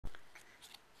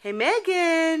Hey,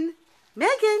 Megan.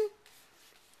 Megan.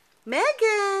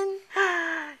 Megan.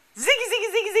 Ziggy, ziggy,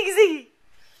 ziggy, ziggy, ziggy.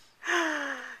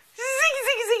 Ziggy,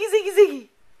 ziggy, ziggy, ziggy, ziggy.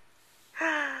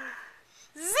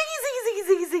 Ziggy, ziggy, ziggy,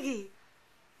 ziggy, ziggy.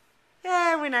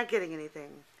 Yeah, we're not getting anything.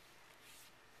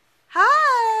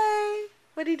 Hi.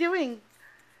 What are you doing?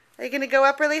 Are you going to go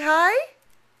up really high?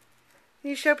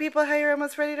 Can you show people how you're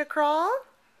almost ready to crawl?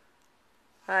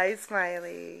 Hi,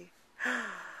 Smiley.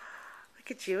 Look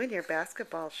at you in your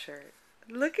basketball shirt.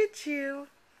 Look at you.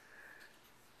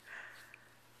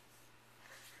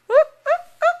 Whoop, whoop,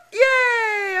 whoop.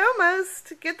 Yay!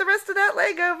 Almost. Get the rest of that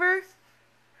leg over.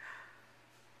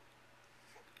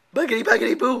 Buggity,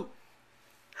 buggity, boo.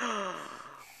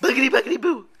 Buggity, buggity,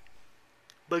 boo.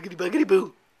 Buggity, buggity,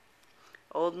 boo.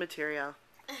 Old material.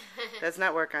 Does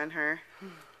not work on her.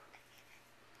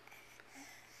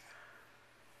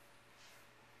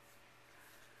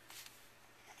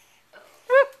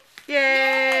 Whoop.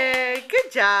 Yay!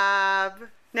 Good job.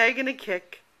 Now you're going to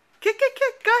kick. Kick, kick,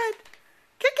 kick. Go ahead.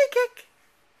 Kick, kick, kick.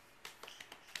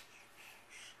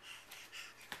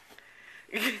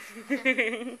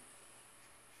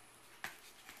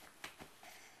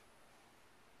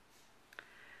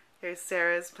 Here's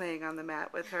Sarah's playing on the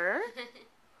mat with her.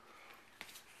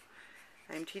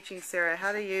 I'm teaching Sarah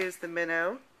how to use the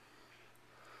minnow.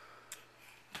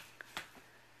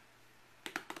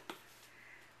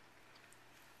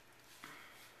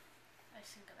 I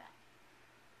shouldn't go back.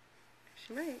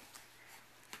 She might.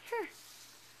 Here.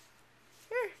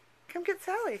 Here. Come get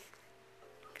Sally.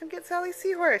 Come get Sally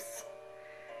Seahorse.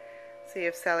 See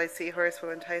if Sally Seahorse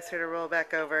will entice her to roll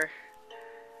back over.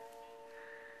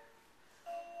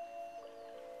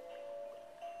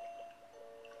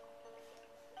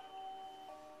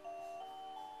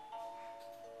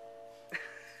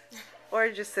 Or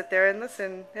just sit there and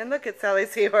listen and look at Sally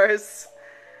Seahorse.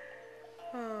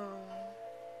 Oh.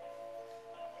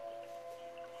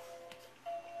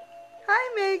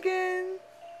 Hi, Megan.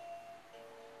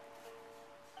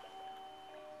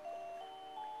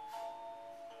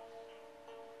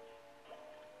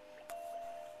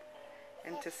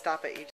 And to stop it, you